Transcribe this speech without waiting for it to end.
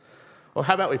Well,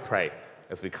 how about we pray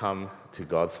as we come to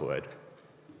God's word?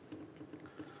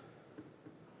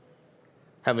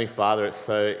 Heavenly Father, it's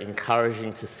so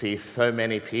encouraging to see so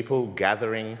many people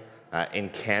gathering in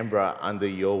Canberra under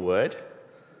your word.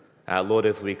 Lord,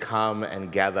 as we come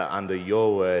and gather under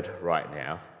your word right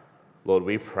now, Lord,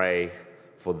 we pray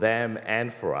for them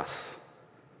and for us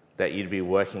that you'd be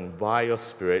working by your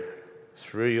Spirit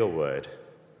through your word,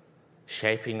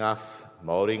 shaping us,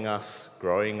 molding us,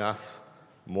 growing us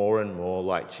more and more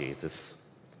like Jesus,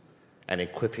 and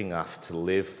equipping us to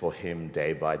live for him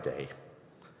day by day.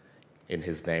 In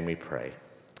his name we pray.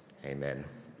 Amen.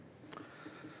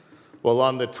 Well,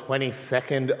 on the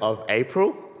 22nd of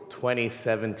April,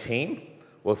 2017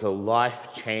 was a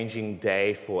life-changing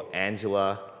day for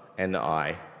Angela and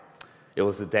I. It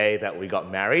was the day that we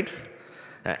got married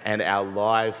and our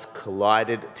lives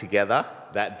collided together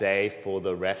that day for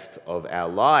the rest of our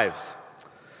lives.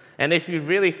 And if you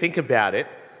really think about it,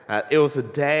 it was a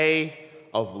day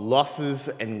of losses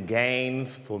and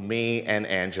gains for me and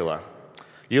Angela.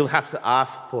 You'll have to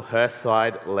ask for her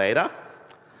side later.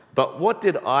 But what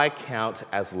did I count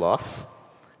as loss,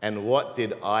 and what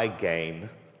did I gain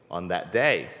on that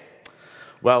day?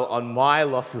 Well, on my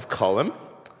losses column,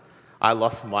 I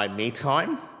lost my me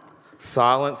time,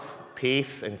 silence,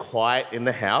 peace, and quiet in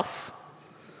the house,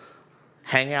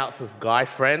 hangouts with guy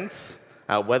friends,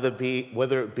 whether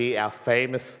it be our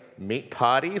famous meat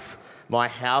parties. My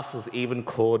house was even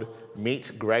called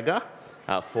Meat Gregor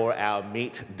for our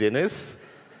meat dinners.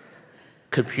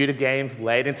 Computer games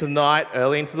late into the night,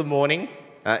 early into the morning.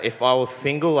 If I was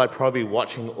single, I'd probably be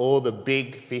watching all the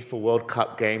big FIFA World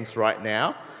Cup games right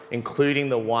now, including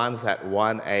the ones at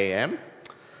 1 a.m.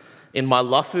 In my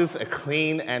losses, a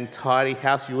clean and tidy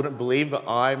house. You wouldn't believe, but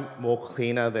I'm more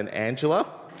cleaner than Angela.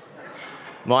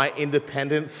 My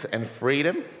independence and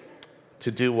freedom to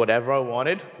do whatever I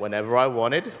wanted, whenever I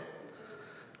wanted.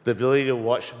 The ability to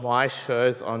watch my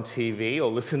shows on TV or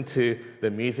listen to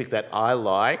the music that I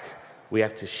like. We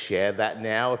have to share that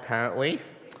now, apparently.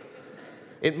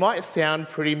 It might sound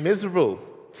pretty miserable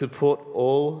to put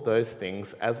all those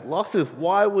things as losses.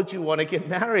 Why would you want to get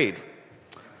married?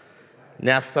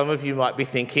 Now, some of you might be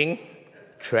thinking,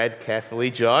 tread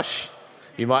carefully, Josh.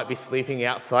 You might be sleeping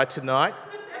outside tonight.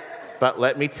 But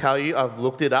let me tell you, I've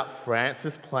looked it up. France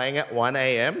is playing at 1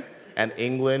 a.m. and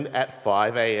England at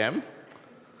 5 a.m.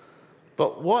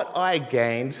 But what I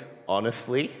gained,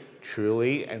 honestly,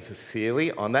 truly, and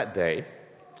sincerely on that day,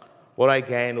 what I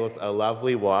gained was a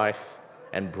lovely wife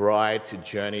and bride to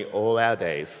journey all our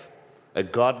days, a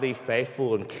godly,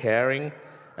 faithful, and caring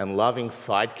and loving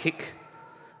sidekick,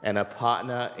 and a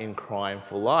partner in crime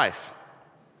for life.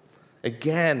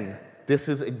 Again, this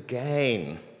is a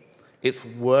gain. It's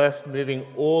worth moving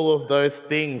all of those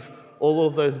things, all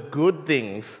of those good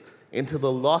things, into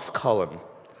the loss column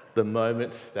the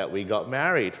moment that we got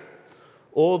married.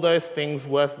 All those things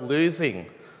worth losing,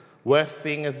 worth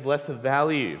seeing as less of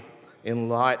value in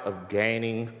light of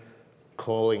gaining,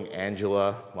 calling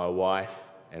Angela my wife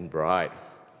and bride.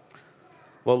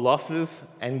 Well, losses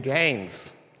and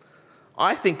gains.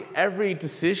 I think every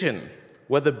decision,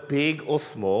 whether big or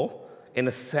small, in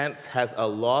a sense has a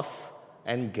loss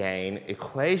and gain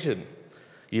equation.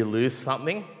 You lose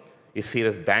something, you see it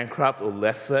as bankrupt or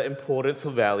lesser importance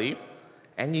or value,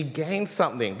 and you gain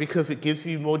something because it gives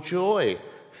you more joy,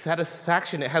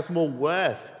 satisfaction, it has more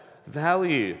worth,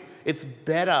 value, it's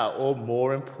better or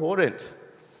more important.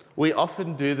 We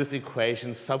often do this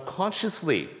equation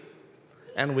subconsciously,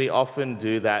 and we often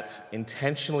do that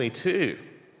intentionally too.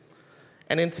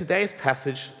 And in today's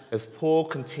passage, as Paul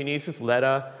continues his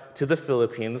letter to the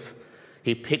Philippians,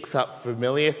 he picks up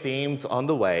familiar themes on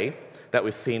the way that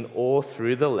we've seen all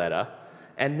through the letter,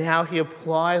 and now he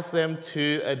applies them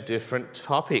to a different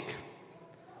topic.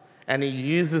 And he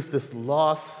uses this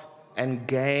loss and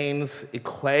gains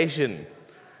equation,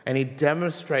 and he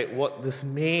demonstrates what this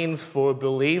means for a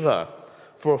believer,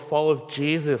 for a follower of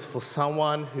Jesus, for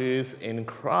someone who's in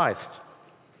Christ.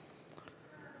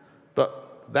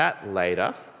 But that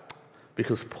later,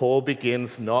 because Paul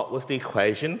begins not with the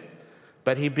equation,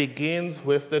 but he begins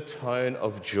with the tone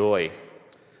of joy.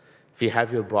 If you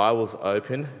have your Bibles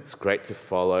open, it's great to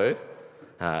follow.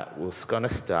 We're going to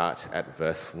start at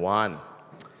verse 1.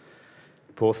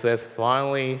 Paul says,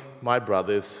 "Finally, my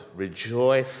brothers,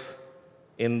 rejoice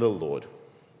in the Lord."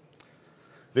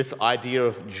 This idea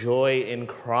of joy in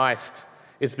Christ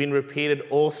has been repeated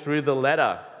all through the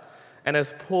letter. And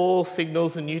as Paul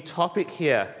signals a new topic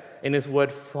here in his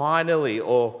word finally,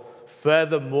 or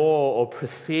furthermore, or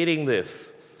preceding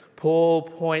this, Paul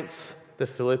points the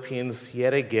Philippians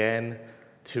yet again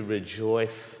to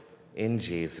rejoice in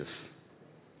Jesus.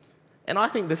 And I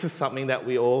think this is something that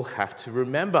we all have to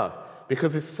remember,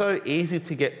 because it's so easy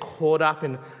to get caught up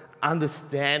in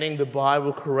understanding the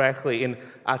Bible correctly, in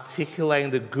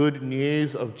articulating the good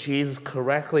news of Jesus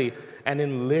correctly, and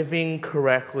in living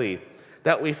correctly,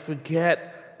 that we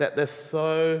forget that there's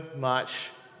so much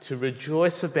to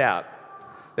rejoice about.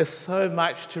 There's so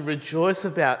much to rejoice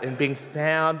about in being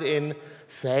found in,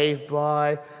 saved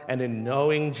by, and in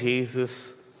knowing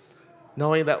Jesus,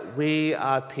 knowing that we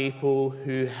are people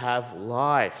who have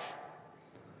life.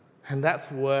 And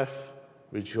that's worth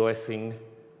rejoicing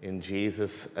in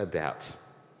Jesus about.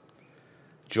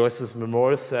 Joyce's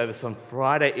memorial service on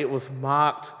Friday, it was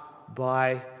marked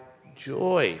by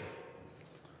joy.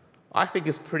 I think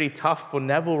it's pretty tough for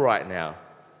Neville right now,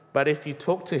 but if you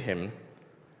talk to him,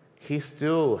 he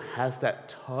still has that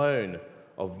tone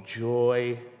of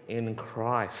joy in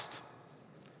Christ.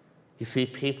 You see,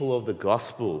 people of the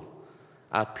gospel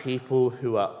are people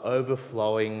who are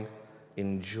overflowing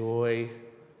in joy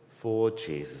for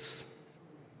Jesus.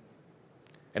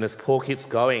 And as Paul keeps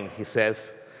going, he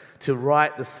says, "To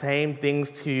write the same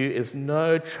things to you is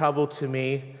no trouble to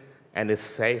me and is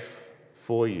safe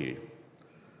for you."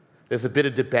 There's a bit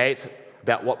of debate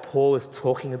about what Paul is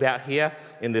talking about here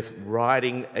in this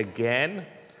writing again.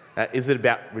 Is it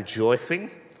about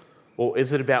rejoicing, or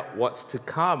is it about what's to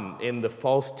come in the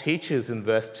false teachers in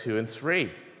verse 2 and 3?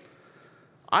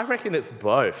 I reckon it's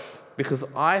both, because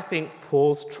I think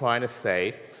Paul's trying to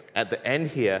say at the end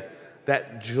here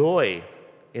that joy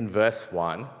in verse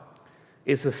 1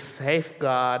 is a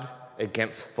safeguard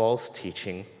against false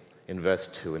teaching in verse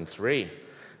 2 and 3.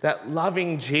 That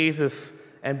loving Jesus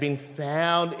and being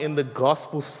found in the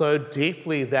gospel so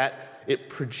deeply that it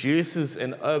produces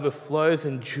and overflows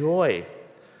in joy,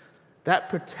 that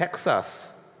protects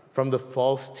us from the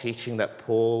false teaching that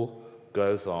Paul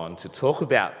goes on to talk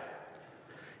about.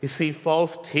 You see,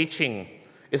 false teaching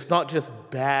is not just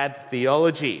bad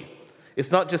theology.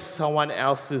 It's not just someone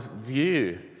else's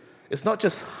view. It's not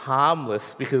just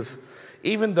harmless, because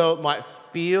even though it might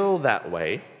feel that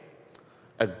way,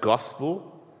 a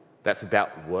gospel that's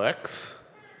about works,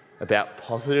 about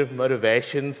positive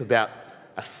motivations, about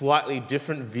a slightly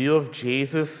different view of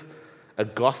Jesus, a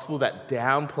gospel that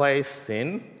downplays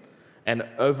sin and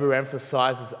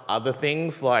overemphasizes other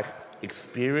things like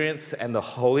experience and the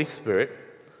Holy Spirit,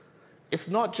 it's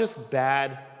not just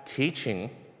bad teaching,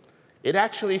 it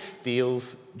actually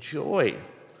steals joy.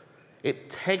 It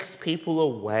takes people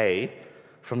away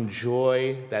from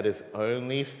joy that is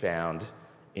only found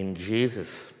in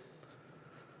Jesus.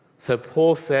 So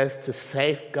Paul says to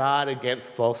safeguard against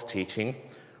false teaching,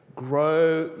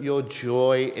 grow your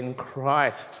joy in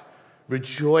Christ.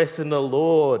 Rejoice in the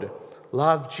Lord.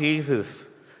 Love Jesus.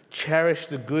 Cherish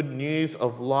the good news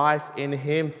of life in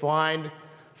Him. Find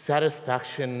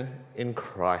satisfaction in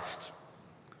Christ.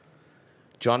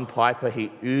 John Piper,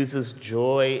 he oozes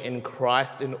joy in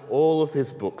Christ in all of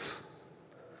his books.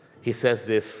 He says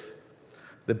this: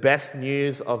 the best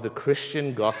news of the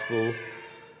Christian gospel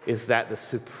is that the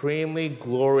supremely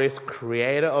glorious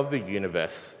creator of the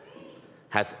universe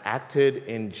has acted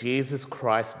in Jesus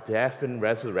Christ's death and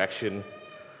resurrection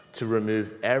to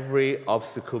remove every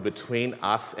obstacle between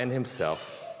us and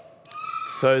himself,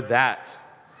 so that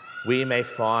we may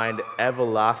find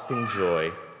everlasting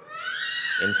joy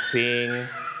in seeing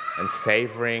and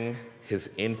savoring his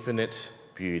infinite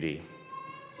beauty.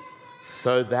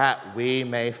 So that we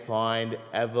may find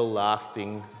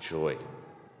everlasting joy.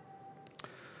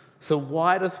 So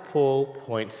why does Paul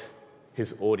point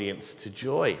his audience to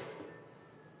joy?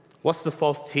 What's the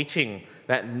false teaching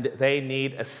that they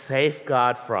need a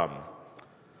safeguard from?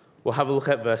 We'll have a look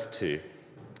at verse 2.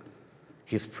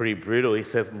 He's pretty brutal. He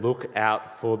says, look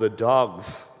out for the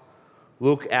dogs.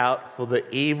 Look out for the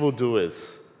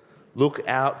evildoers. Look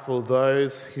out for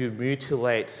those who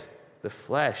mutilate the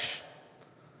flesh.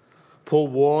 Paul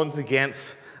warns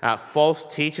against false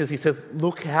teachers. He says,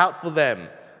 look out for them.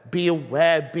 Be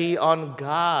aware, be on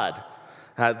guard.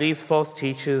 These false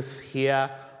teachers here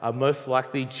are most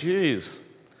likely Jews.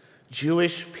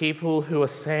 Jewish people who are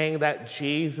saying that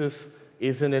Jesus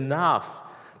isn't enough,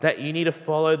 that you need to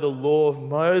follow the law of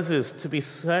Moses, to be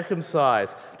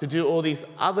circumcised, to do all these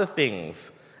other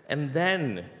things, and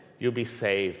then you'll be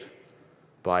saved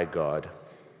by God.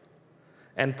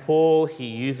 And Paul, he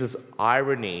uses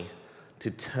irony to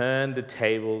turn the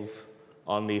tables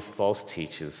on these false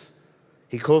teachers.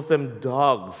 He calls them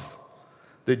dogs.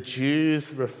 The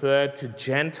Jews referred to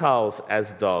Gentiles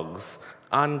as dogs,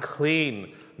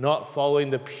 unclean, not following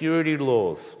the purity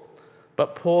laws.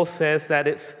 But Paul says that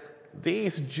it's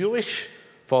these Jewish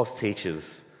false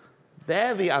teachers,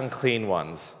 they're the unclean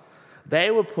ones.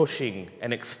 They were pushing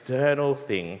an external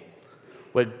thing,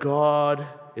 where God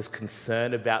is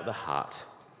concerned about the heart.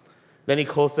 Then he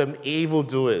calls them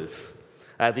evildoers.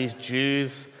 These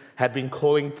Jews had been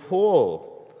calling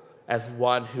Paul as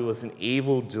one who was an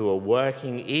evildoer,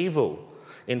 working evil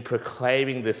in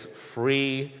proclaiming this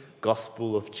free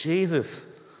gospel of Jesus.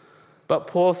 But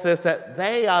Paul says that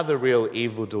they are the real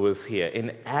evildoers here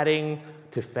in adding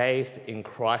to faith in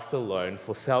Christ alone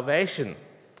for salvation.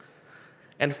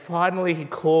 And finally, he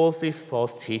calls these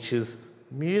false teachers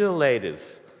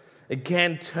mutilators,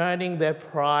 again turning their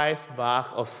prized mark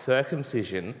of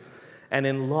circumcision, and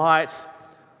in light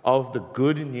of the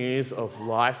good news of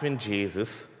life in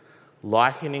Jesus,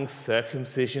 likening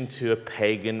circumcision to a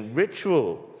pagan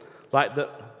ritual,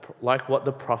 like what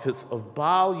the prophets of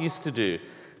Baal used to do,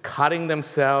 cutting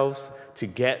themselves to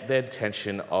get the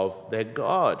attention of their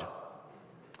God.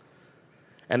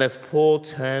 And as Paul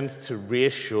turns to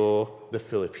reassure the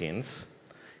Philippians,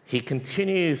 he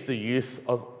continues the use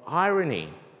of irony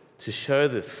to show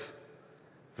this.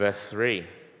 Verse 3,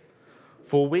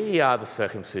 "For we are the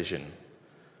circumcision,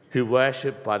 who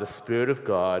worship by the Spirit of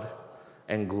God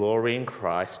and glory in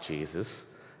Christ Jesus,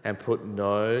 and put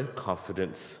no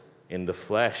confidence in the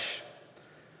flesh."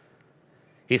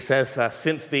 He says,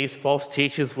 since these false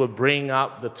teachers were bringing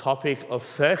up the topic of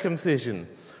circumcision,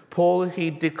 Paul, he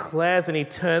declares and he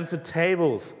turns the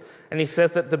tables, and he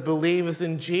says that the believers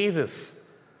in Jesus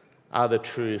are the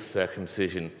true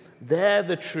circumcision. They're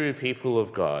the true people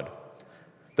of God.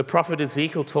 The prophet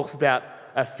Ezekiel talks about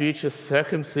a future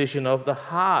circumcision of the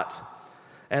heart,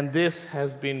 and this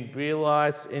has been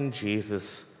realized in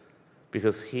Jesus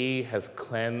because he has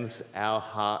cleansed our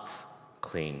hearts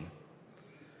clean.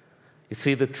 You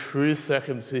see, the true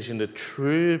circumcision, the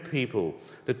true people,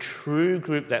 the true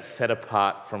group that's set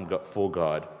apart from God, for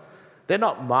God, they're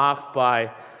not marked by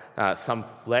some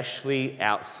fleshly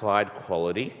outside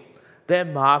quality. They're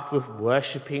marked with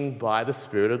worshipping by the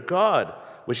Spirit of God,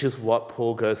 which is what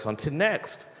Paul goes on to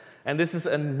next. And this is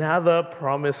another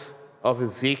promise of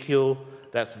Ezekiel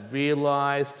that's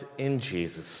realized in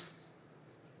Jesus.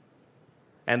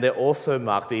 And they're also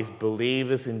marked, these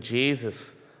believers in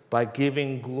Jesus, by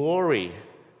giving glory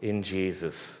in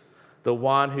Jesus, the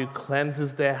one who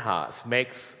cleanses their hearts,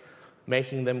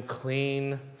 making them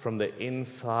clean from the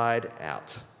inside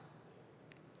out.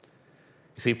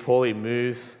 You see, Paul, he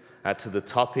moves the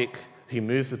topic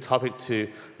to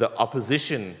the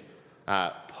opposition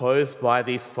posed by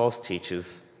these false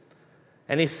teachers.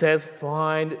 And he says,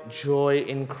 find joy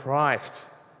in Christ,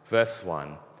 verse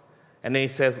 1. And then he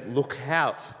says, look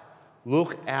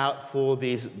out for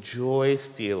these joy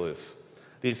stealers,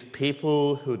 these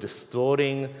people who are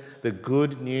distorting the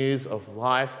good news of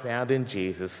life found in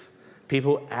Jesus,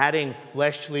 people adding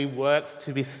fleshly works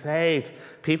to be saved,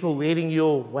 people leading you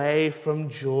away from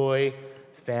joy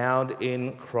found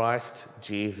in Christ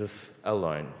Jesus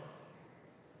alone.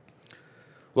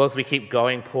 Well, as we keep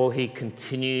going, Paul, he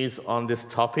continues on this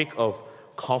topic of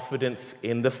confidence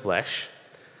in the flesh,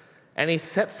 and he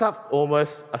sets up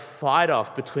almost a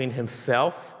fight-off between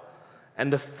himself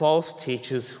and the false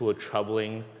teachers who are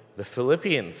troubling the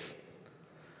Philippians.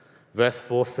 Verse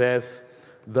 4 says,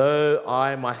 though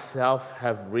I myself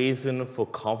have reason for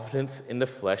confidence in the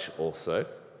flesh also,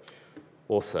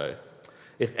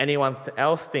 if anyone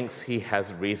else thinks he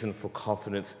has reason for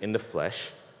confidence in the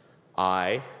flesh,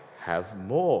 I have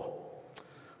more.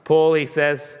 Paul, he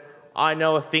says, I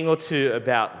know a thing or two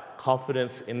about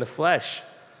confidence in the flesh.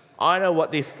 I know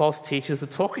what these false teachers are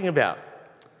talking about.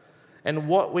 And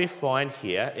what we find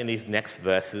here in these next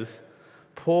verses,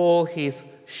 Paul, he's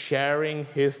sharing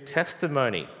his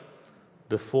testimony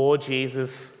before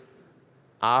Jesus,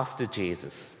 after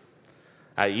Jesus.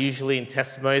 Usually in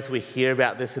testimonies, we hear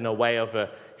about this in a way of a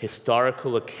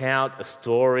historical account, a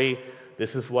story.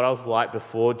 This is what I was like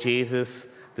before Jesus.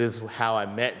 This is how I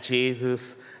met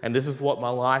Jesus. And this is what my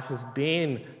life has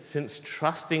been since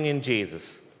trusting in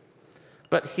Jesus.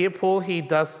 But here, Paul, he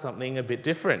does something a bit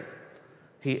different.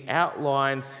 He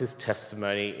outlines his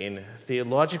testimony in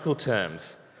theological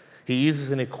terms. He uses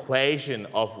an equation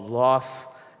of loss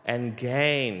and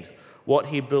gain, what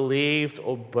he believed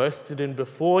or boasted in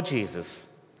before Jesus,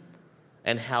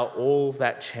 and how all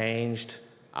that changed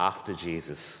after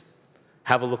Jesus.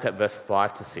 Have a look at verse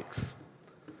 5 to 6.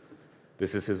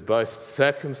 This is his boast.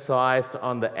 Circumcised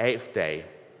on the 8th day,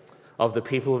 of the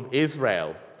people of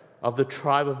Israel, of the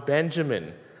tribe of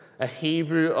Benjamin, a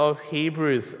Hebrew of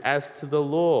Hebrews as to the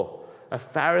law, a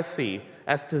Pharisee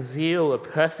as to zeal, a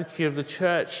persecutor of the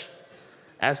church,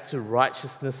 as to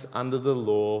righteousness under the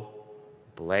law,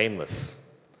 blameless.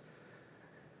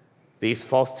 These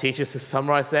false teachers, to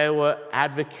summarize, they were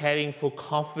advocating for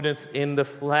confidence in the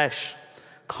flesh,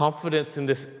 confidence in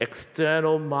this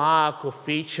external mark or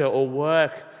feature or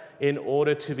work in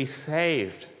order to be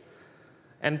saved.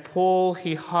 And Paul,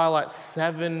 he highlights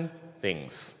 7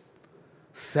 things,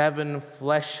 7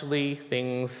 fleshly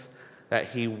things that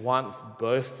he once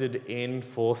boasted in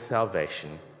for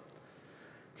salvation.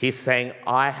 He's saying,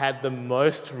 I had the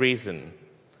most reason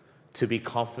to be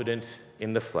confident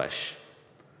in the flesh.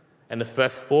 And the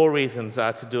first 4 reasons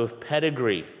are to do with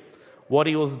pedigree, what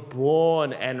he was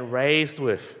born and raised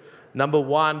with. Number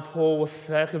 1, Paul was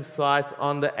circumcised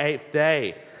on the 8th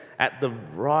day at the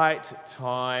right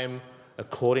time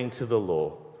according to the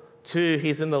law. 2,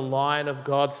 he's in the line of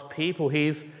God's people.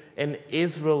 He's an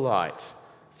Israelite.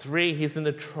 3, he's in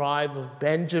the tribe of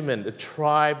Benjamin, the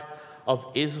tribe of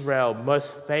Israel,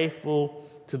 most faithful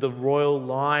to the royal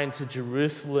line, to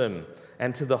Jerusalem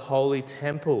and to the holy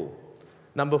temple.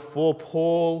 Number 4,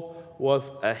 Paul was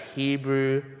a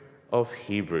Hebrew of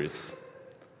Hebrews.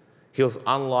 He was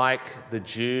unlike the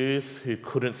Jews who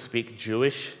couldn't speak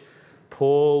Jewish.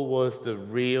 Paul was the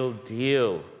real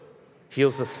deal. He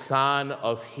was a son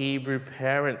of Hebrew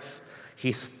parents.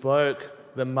 He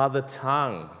spoke the mother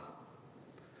tongue.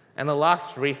 And the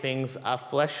last 3 things are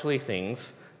fleshly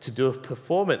things to do with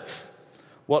performance,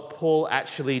 what Paul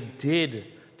actually did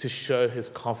to show his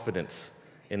confidence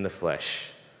in the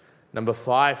flesh. Number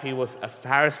 5, he was a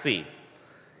Pharisee.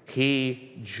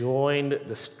 He joined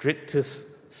the strictest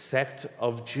sect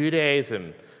of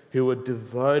Judaism who were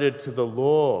devoted to the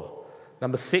law.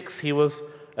 Number 6, he was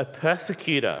a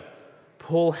persecutor.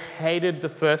 Paul hated the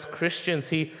first Christians.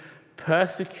 He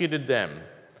persecuted them.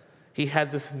 He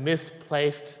had this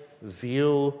misplaced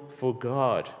zeal for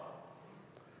God.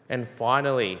 And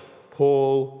finally,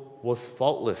 Paul was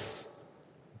faultless,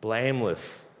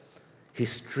 blameless. He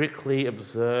strictly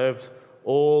observed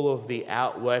all of the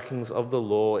outworkings of the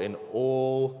law in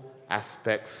all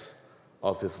aspects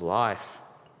of his life.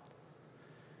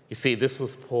 You see, this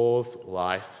was Paul's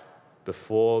life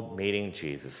before meeting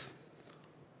Jesus.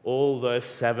 All those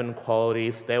 7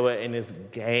 qualities, they were in his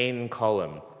gain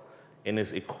column, in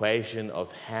his equation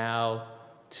of how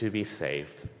to be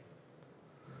saved.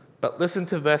 But listen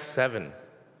to verse 7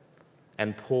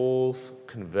 and Paul's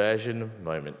conversion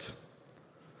moment.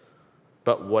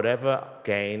 But whatever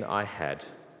gain I had,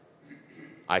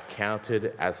 I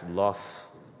counted as loss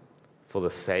for the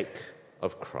sake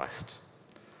of Christ.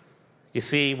 You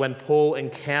see, when Paul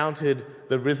encountered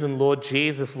the risen Lord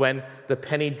Jesus, when the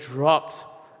penny dropped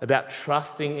about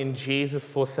trusting in Jesus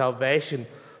for salvation,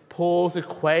 Paul's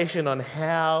equation on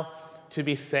how to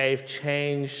be saved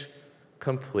changed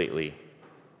completely.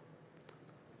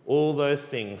 All those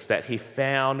things that he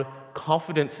found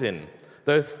confidence in,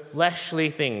 those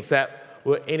fleshly things that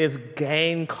were in his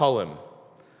gain column,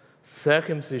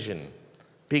 circumcision,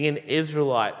 being an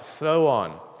Israelite, so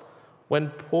on. When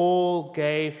Paul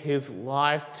gave his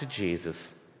life to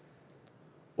Jesus,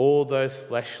 all those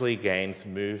fleshly gains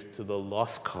moved to the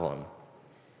loss column.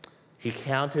 He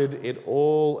counted it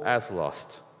all as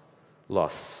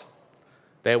loss.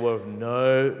 They were of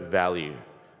no value,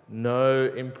 no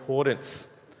importance.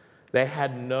 They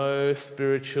had no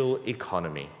spiritual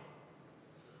economy.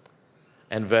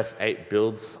 And verse 8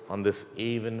 builds on this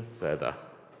even further.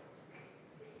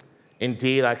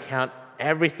 Indeed, I count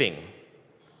everything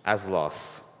as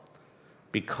loss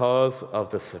because of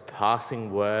the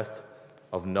surpassing worth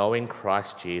of knowing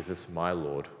Christ Jesus my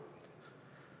Lord.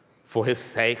 For his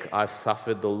sake I've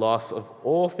suffered the loss of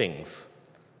all things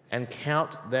and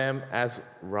count them as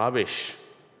rubbish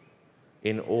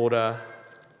in order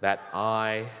that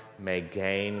I may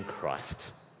gain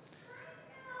Christ.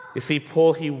 You see,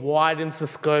 Paul, he widens the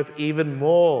scope even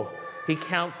more. He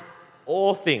counts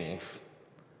all things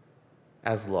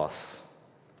as loss.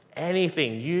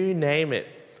 Anything, you name it.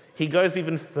 He goes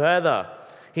even further.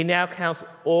 He now counts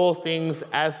all things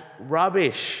as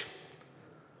rubbish.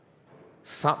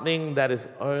 Something that is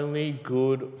only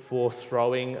good for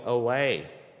throwing away.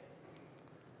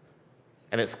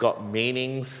 And it's got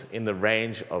meanings in the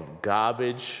range of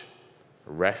garbage,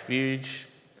 refuge,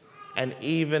 and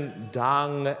even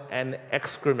dung and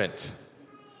excrement.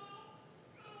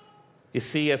 You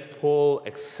see, as Paul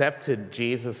accepted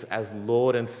Jesus as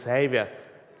Lord and Savior,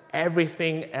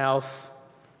 everything else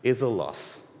is a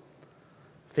loss.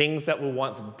 Things that were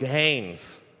once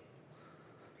gains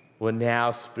were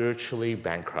now spiritually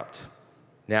bankrupt,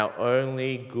 now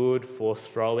only good for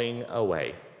throwing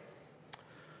away.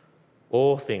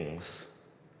 All things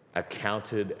are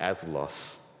counted as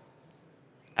loss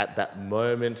at that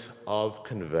moment of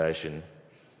conversion,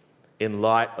 in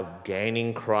light of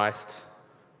gaining Christ,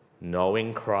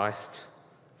 knowing Christ,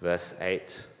 verse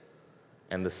 8,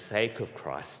 and the sake of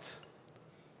Christ,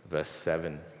 verse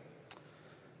 7.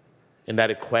 In that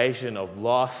equation of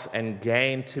loss and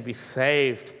gain, to be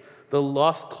saved, the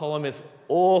loss column is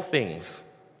all things.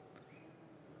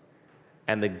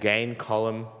 And the gain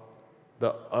column,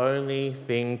 the only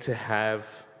thing to have,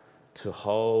 to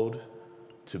hold,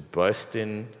 to boast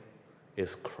in,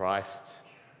 is Christ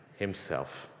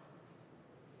himself.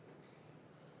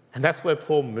 And that's where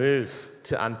Paul moves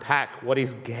to unpack what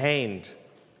is gained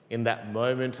in that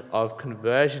moment of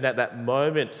conversion, at that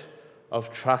moment of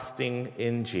trusting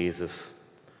in Jesus.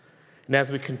 And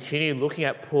as we continue looking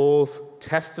at Paul's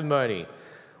testimony,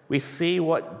 we see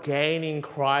what gaining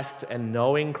Christ and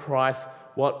knowing Christ,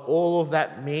 what all of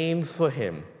that means for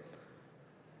him,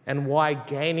 and why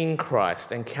gaining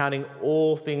Christ and counting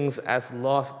all things as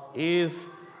lost is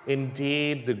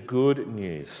indeed the good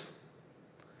news,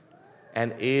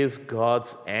 and is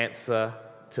God's answer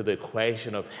to the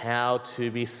equation of how to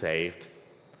be saved,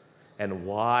 and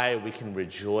why we can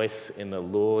rejoice in the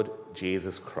Lord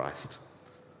Jesus Christ.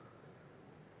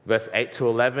 Verse 8 to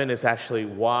 11 is actually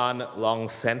one long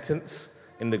sentence.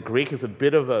 In the Greek, it's a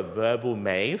bit of a verbal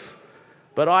maze.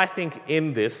 But I think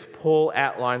in this, Paul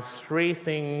outlines three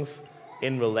things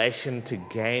in relation to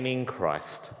gaining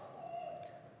Christ.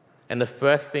 And the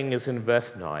first thing is in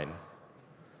verse 9,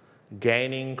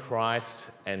 gaining Christ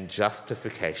and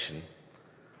justification.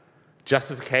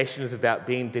 Justification is about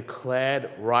being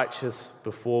declared righteous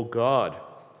before God.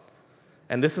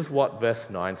 And this is what verse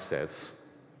 9 says.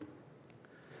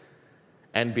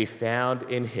 And be found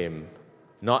in him,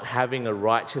 not having a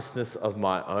righteousness of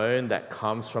my own that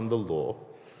comes from the law,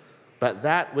 but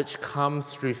that which comes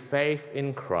through faith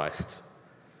in Christ,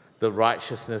 the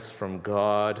righteousness from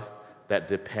God that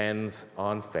depends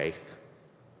on faith.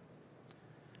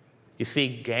 You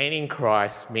see, gaining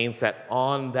Christ means that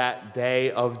on that day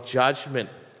of judgment,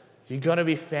 you're going to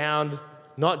be found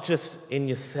not just in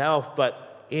yourself,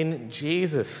 but in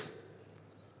Jesus.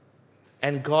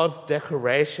 And God's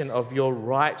declaration of your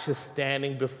righteous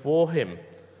standing before him,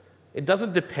 it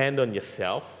doesn't depend on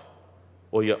yourself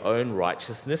or your own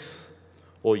righteousness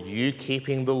or you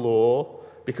keeping the law,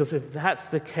 because if that's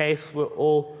the case, we're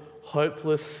all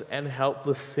hopeless and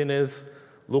helpless sinners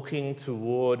looking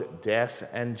toward death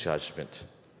and judgment.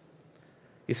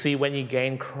 You see, when you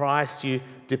gain Christ, you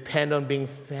depend on being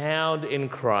found in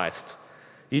Christ.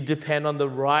 You depend on the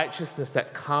righteousness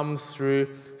that comes through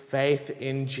faith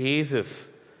in Jesus,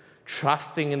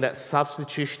 trusting in that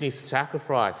substitutionary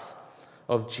sacrifice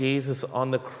of Jesus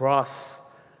on the cross,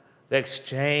 the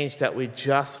exchange that we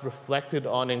just reflected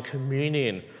on in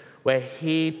communion, where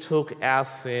he took our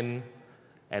sin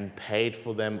and paid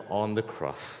for them on the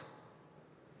cross.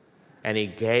 And he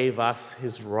gave us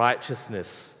his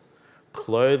righteousness,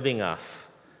 clothing us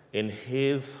in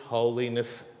his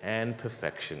holiness and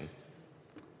perfection.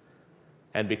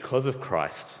 And because of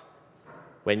Christ,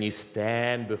 when you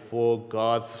stand before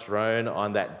God's throne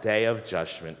on that day of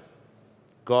judgment,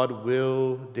 God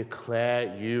will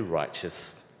declare you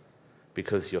righteous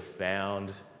because you're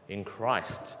found in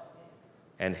Christ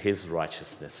and his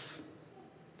righteousness.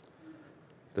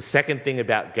 The second thing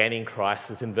about gaining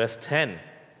Christ is in verse 10,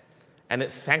 and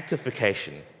it's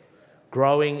sanctification,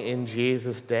 growing in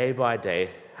Jesus day by day.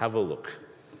 Have a look.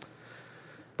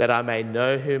 That I may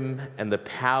know him and the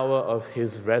power of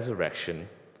his resurrection,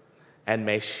 and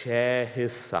may share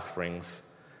his sufferings,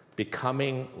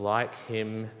 becoming like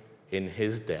him in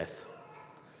his death.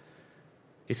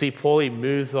 You see, Paul, he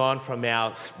moves on from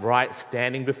our right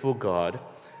standing before God,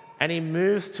 and he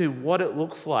moves to what it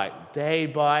looks like day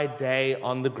by day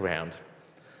on the ground.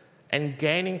 And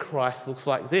gaining Christ looks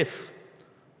like this: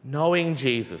 knowing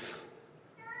Jesus.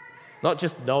 Not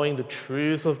just knowing the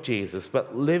truths of Jesus,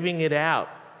 but living it out,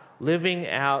 living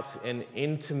out an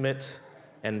intimate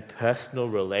and personal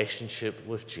relationship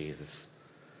with Jesus.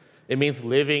 It means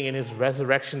living in his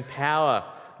resurrection power,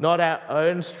 not our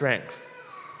own strength,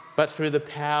 but through the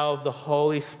power of the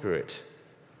Holy Spirit,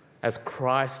 as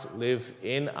Christ lives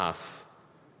in us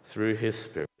through his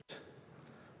Spirit.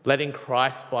 Letting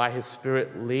Christ by his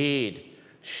Spirit lead,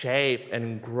 shape,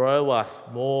 and grow us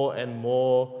more and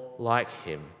more like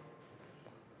him.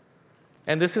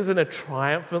 And this isn't a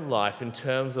triumphant life in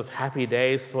terms of happy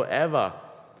days forever.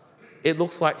 It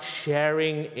looks like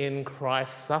sharing in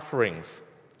Christ's sufferings,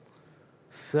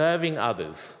 serving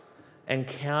others, and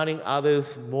counting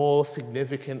others more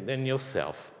significant than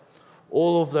yourself.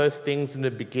 All of those things in the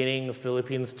beginning of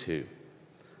Philippians 2,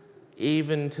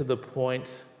 even to the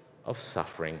point of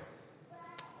suffering.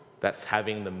 That's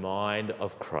having the mind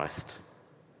of Christ.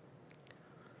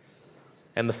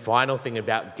 And the final thing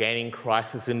about gaining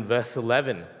Christ is in verse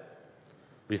 11.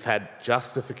 We've had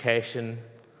justification,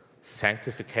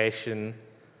 sanctification,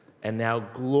 and now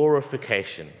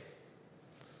glorification.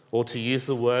 Or to use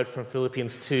the word from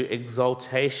Philippians 2,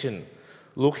 exaltation,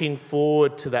 looking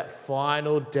forward to that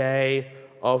final day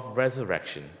of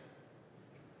resurrection.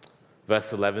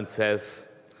 Verse 11 says,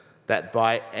 that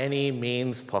by any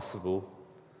means possible,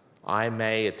 I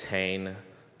may attain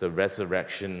the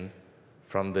resurrection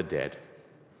from the dead.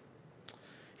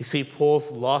 You see, Paul's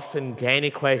loss and gain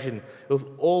equation, it was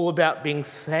all about being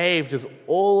saved. It was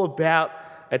all about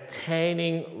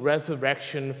attaining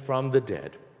resurrection from the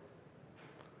dead.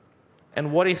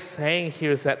 And what he's saying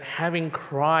here is that having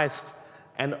Christ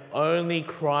and only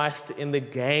Christ in the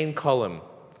gain column,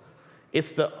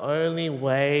 it's the only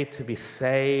way to be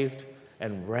saved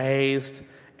and raised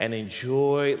and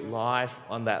enjoy life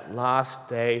on that last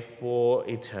day for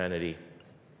eternity.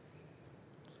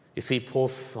 You see,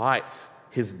 Paul's sights,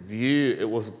 his view, it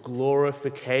was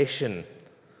glorification,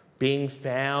 being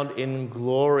found in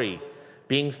glory,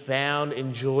 being found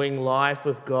enjoying life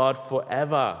with God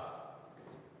forever.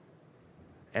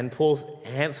 And Paul's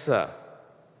answer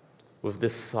with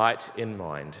this sight in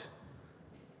mind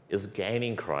is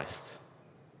gaining Christ,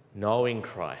 knowing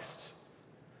Christ,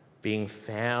 being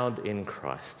found in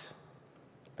Christ.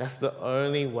 That's the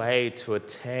only way to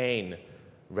attain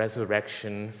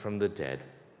resurrection from the dead.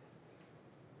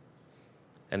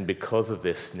 And because of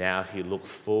this, now he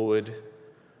looks forward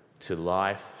to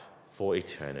life for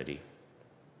eternity.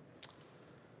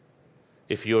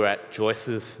 If you're at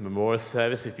Joyce's memorial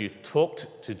service, if you've talked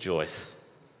to Joyce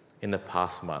in the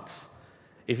past months,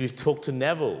 if you've talked to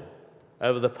Neville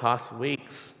over the past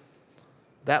weeks,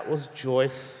 that was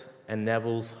Joyce and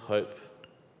Neville's hope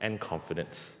and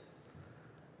confidence.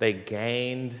 They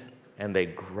gained and they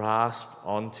grasped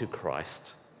onto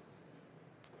Christ.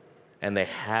 And they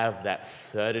have that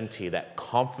certainty, that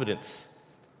confidence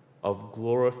of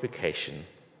glorification,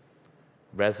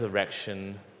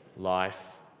 resurrection, life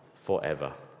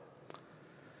forever.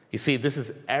 You see, this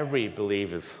is every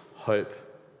believer's hope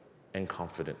and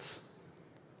confidence.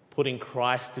 Putting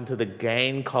Christ into the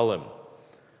gain column,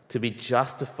 to be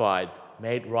justified,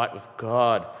 made right with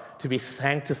God, to be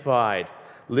sanctified,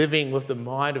 living with the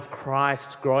mind of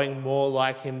Christ, growing more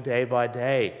like him day by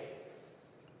day.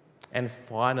 And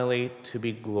finally, to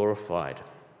be glorified,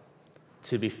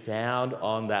 to be found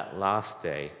on that last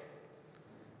day,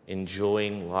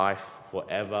 enjoying life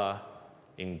forever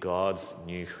in God's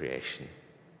new creation.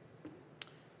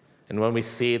 And when we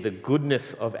see the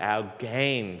goodness of our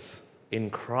gains in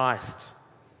Christ,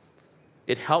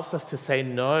 it helps us to say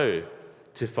no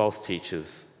to false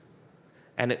teachers,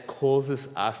 and it causes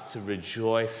us to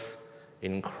rejoice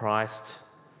in Christ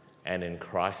and in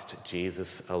Christ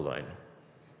Jesus alone.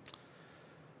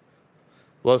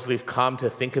 Well, as we've come to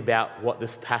think about what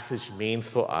this passage means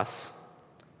for us,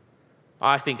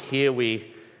 I think here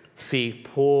we see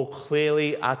Paul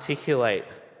clearly articulate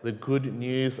the good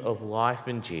news of life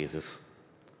in Jesus,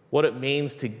 what it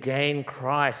means to gain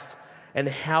Christ, and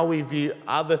how we view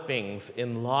other things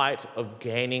in light of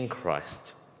gaining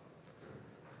Christ.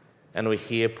 And we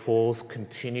hear Paul's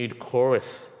continued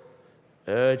chorus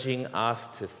urging us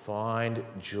to find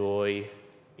joy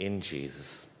in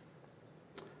Jesus.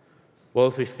 Well,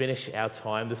 as we finish our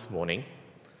time this morning,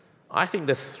 I think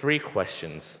there's three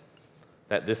questions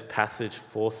that this passage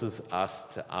forces us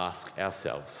to ask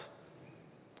ourselves.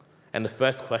 And the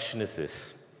first question is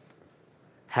this: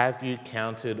 have you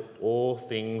counted all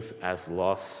things as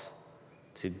loss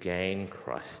to gain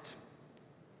Christ?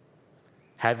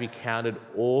 Have you counted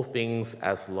all things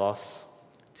as loss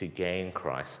to gain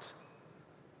Christ?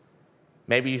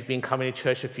 Maybe you've been coming to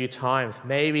church a few times.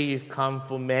 Maybe you've come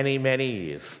for many, many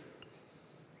years.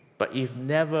 But you've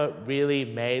never really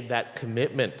made that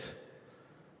commitment.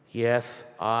 Yes,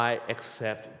 I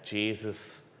accept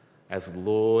Jesus as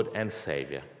Lord and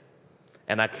Savior.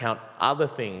 And I count other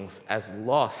things as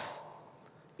loss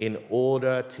in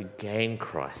order to gain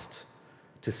Christ,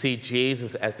 to see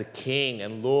Jesus as the King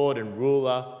and Lord and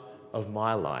ruler of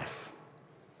my life.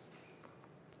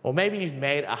 Or maybe you've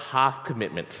made a half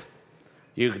commitment.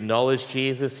 You acknowledge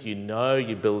Jesus, you know,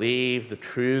 you believe the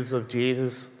truths of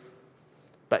Jesus,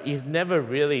 but you've never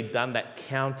really done that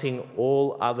counting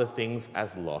all other things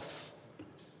as loss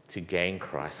to gain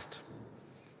Christ.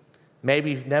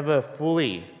 Maybe you've never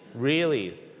fully,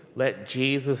 really let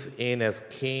Jesus in as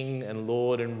King and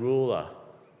Lord and ruler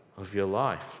of your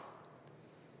life.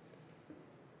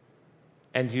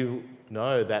 And you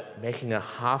know that making a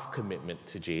half commitment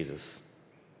to Jesus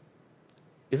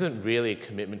isn't really a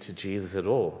commitment to Jesus at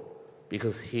all,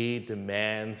 because he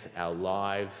demands our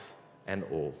lives and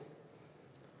all.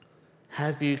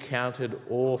 Have you counted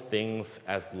all things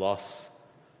as loss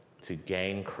to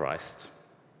gain Christ?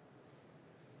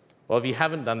 Well, if you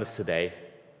haven't done this today,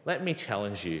 let me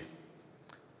challenge you.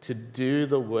 to do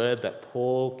the word that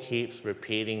Paul keeps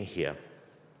repeating here.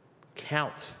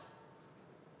 Count.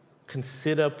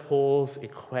 Consider Paul's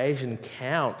equation.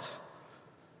 Count.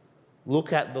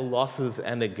 Look at the losses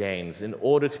and the gains in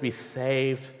order to be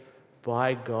saved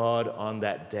by God on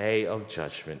that day of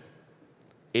judgment,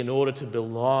 in order to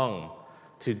belong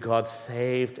to God's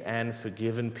saved and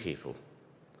forgiven people,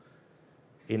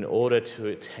 in order to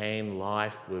attain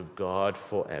life with God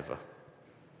forever.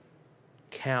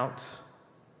 Count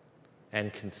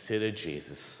and consider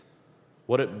Jesus,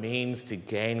 what it means to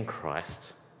gain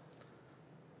Christ.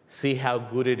 See how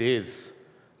good it is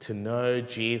to know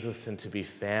Jesus and to be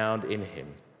found in him.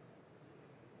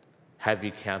 Have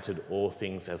you counted all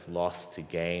things as lost to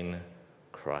gain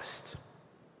Christ?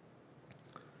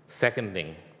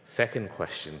 Second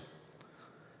question.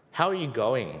 How are you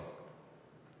going?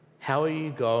 How are you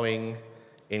going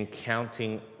in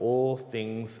counting all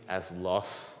things as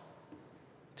loss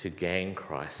to gain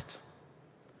Christ?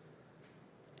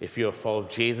 If you're a follower of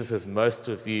Jesus, as most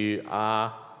of you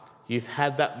are, you've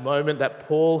had that moment that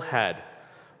Paul had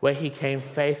where he came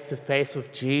face to face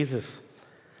with Jesus.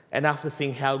 And after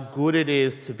seeing how good it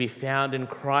is to be found in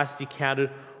Christ, he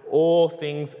counted all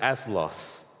things as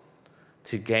loss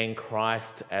to gain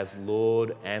Christ as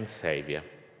Lord and Saviour.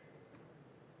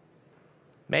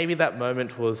 Maybe that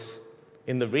moment was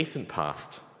in the recent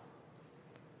past,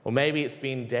 or maybe it's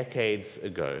been decades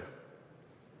ago.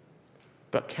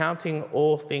 But counting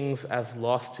all things as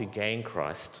lost to gain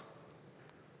Christ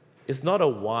is not a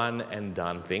one and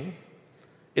done thing.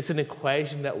 It's an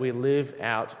equation that we live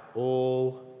out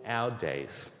all our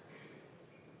days.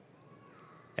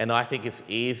 And I think it's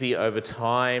easy over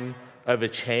time, over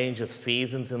change of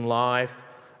seasons in life,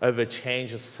 over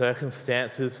change of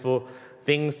circumstances, for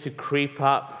things to creep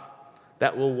up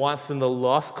that were once in the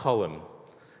lost column,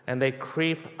 and they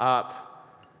creep up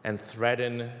and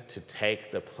threaten to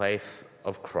take the place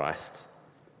of Christ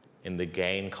in the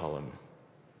gain column.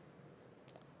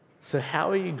 So how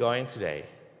are you going today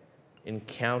in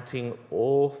counting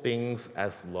all things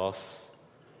as loss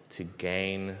to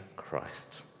gain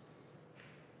Christ?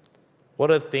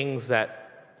 What are things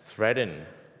that threaten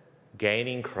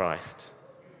gaining Christ,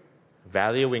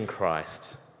 valuing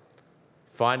Christ,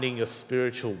 finding your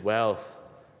spiritual wealth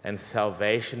and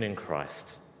salvation in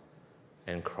Christ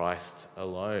and Christ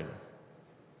alone?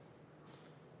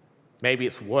 Maybe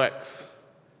it's works.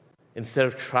 Instead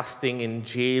of trusting in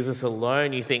Jesus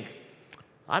alone, you think,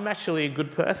 I'm actually a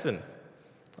good person.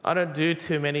 I don't do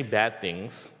too many bad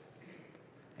things.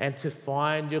 And to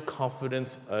find your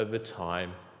confidence over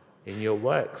time in your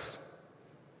works.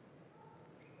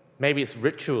 Maybe it's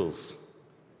rituals,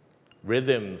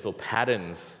 rhythms, or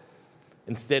patterns.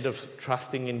 Instead of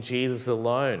trusting in Jesus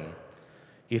alone,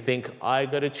 you think, I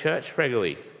go to church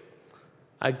regularly.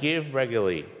 I give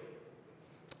regularly.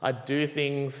 I do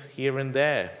things here and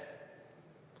there.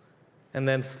 And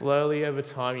then slowly over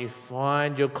time, you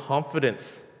find your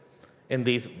confidence in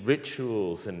these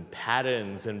rituals and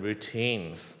patterns and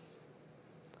routines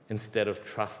instead of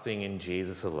trusting in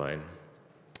Jesus alone.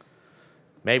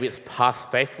 Maybe it's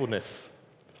past faithfulness.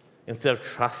 Instead of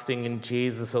trusting in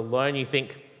Jesus alone, you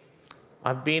think,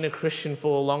 I've been a Christian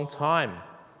for a long time.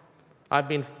 I've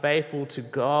been faithful to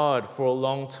God for a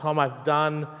long time. I've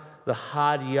done the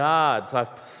hard yards. I've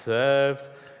served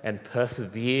and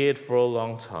persevered for a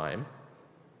long time.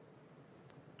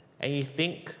 And you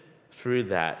think through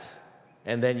that,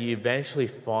 and then you eventually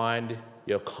find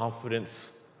your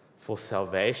confidence for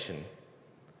salvation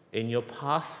in your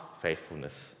past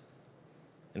faithfulness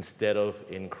instead of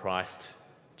in Christ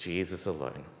Jesus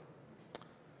alone.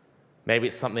 Maybe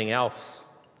it's something else,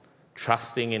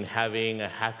 trusting in having a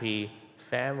happy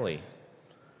family,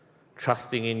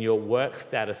 trusting in your work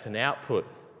status and output,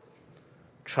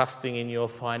 trusting in your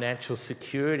financial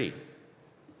security,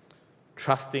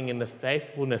 trusting in the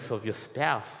faithfulness of your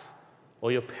spouse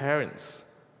or your parents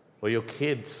or your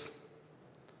kids,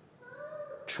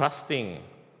 trusting,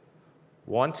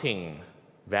 wanting,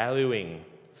 valuing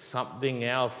something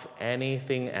else,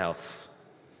 anything else,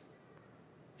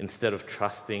 instead of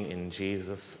trusting in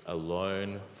Jesus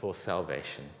alone for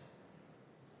salvation.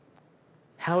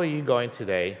 How are you going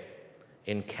today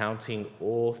in counting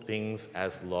all things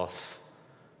as loss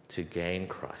to gain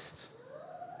Christ?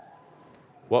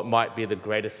 What might be the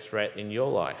greatest threat in your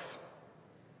life?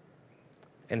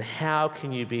 And how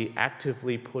can you be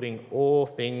actively putting all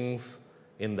things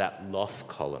in that loss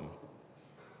column?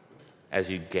 As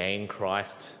you gain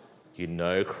Christ, you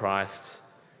know Christ,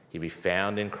 you be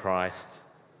found in Christ,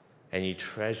 and you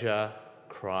treasure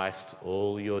Christ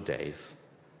all your days,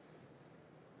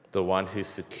 the one who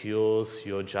secures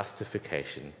your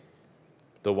justification,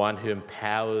 the one who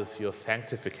empowers your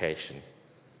sanctification,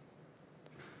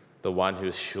 the one who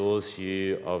assures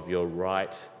you of your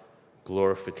right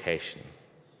glorification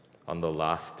on the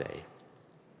last day.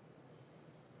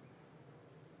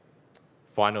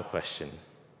 Final question.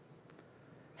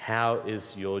 How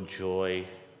is your joy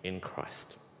in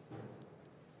Christ?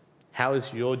 How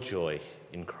is your joy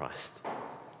in Christ?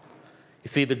 You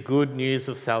see, the good news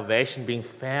of salvation being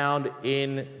found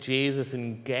in Jesus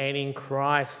and gaining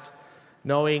Christ,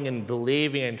 knowing and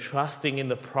believing and trusting in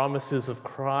the promises of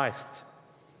Christ.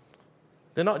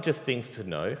 They're not just things to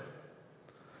know.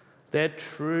 They're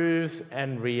truths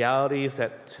and realities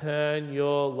that turn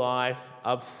your life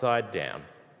upside down.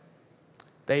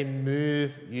 They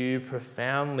move you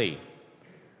profoundly.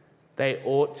 They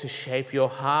ought to shape your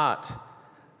heart.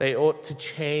 They ought to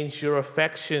change your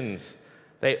affections.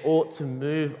 They ought to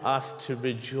move us to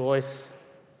rejoice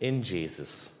in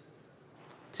Jesus,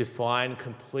 to find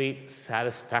complete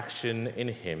satisfaction in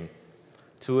him,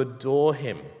 to adore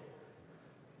him,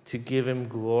 to give him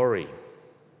glory.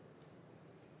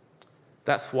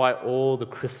 That's why all the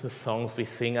Christmas songs we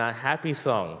sing are happy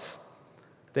songs.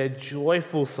 They're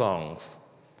joyful songs,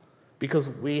 because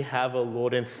we have a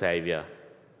Lord and Saviour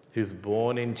who's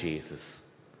born in Jesus.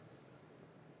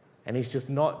 And he's just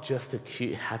not just a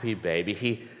cute, happy baby.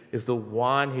 He is the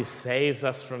one who saves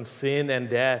us from sin and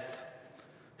death,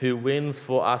 who wins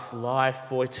for us life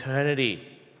for eternity.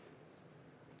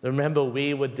 Remember,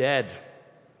 we were dead,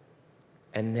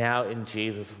 and now in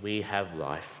Jesus we have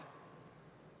life.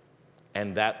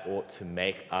 And that ought to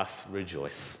make us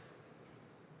rejoice.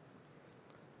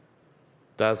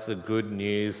 Does the good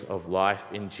news of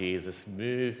life in Jesus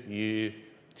move you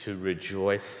to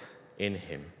rejoice in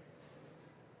him?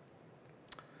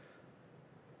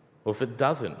 Well, if it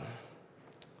doesn't,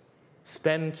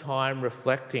 spend time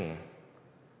reflecting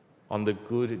on the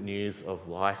good news of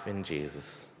life in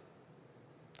Jesus.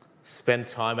 Spend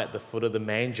time at the foot of the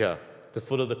manger, the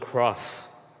foot of the cross.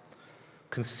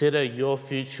 Consider your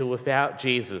future without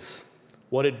Jesus,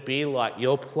 what it'd be like,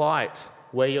 your plight,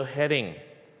 where you're heading.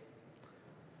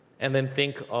 And then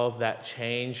think of that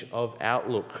change of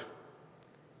outlook,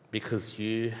 because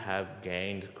you have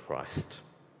gained Christ.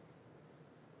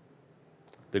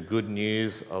 The good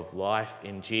news of life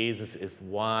in Jesus is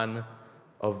one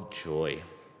of joy.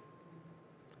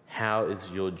 How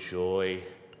is your joy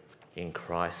in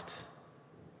Christ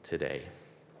today?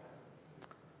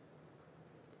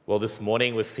 Well, this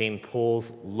morning we've seen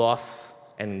Paul's loss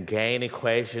and gain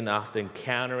equation after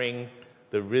encountering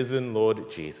the risen Lord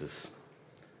Jesus.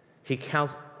 He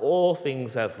counts all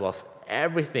things as loss,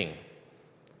 everything,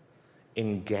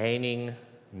 in gaining,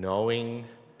 knowing,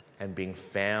 and being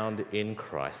found in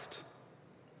Christ.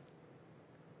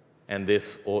 And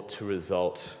this ought to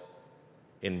result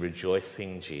in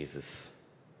rejoicing Jesus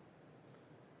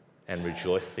and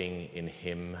rejoicing in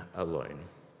him alone.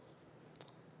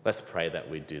 Let's pray that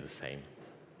we do the same.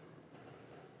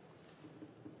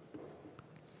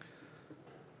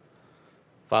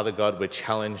 Father God, we're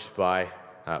challenged by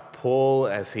Paul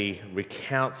as he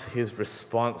recounts his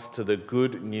response to the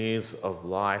good news of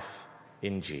life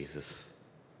in Jesus.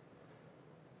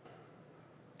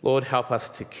 Lord, help us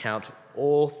to count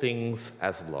all things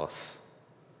as loss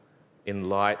in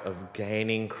light of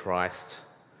gaining Christ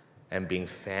and being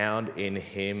found in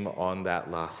him on that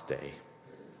last day.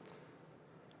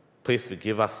 Please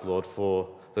forgive us, Lord, for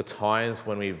the times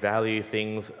when we value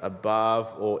things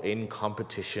above or in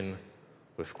competition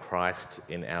with Christ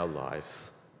in our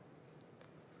lives.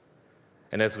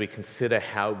 And as we consider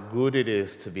how good it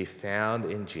is to be found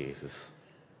in Jesus,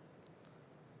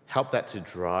 help that to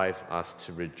drive us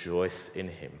to rejoice in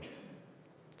him,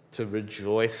 to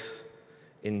rejoice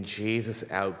in Jesus,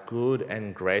 our good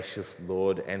and gracious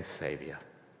Lord and Saviour,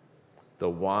 the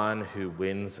one who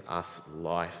wins us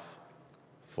life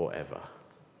forever.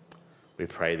 We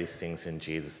pray these things in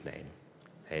Jesus' name.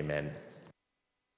 Amen.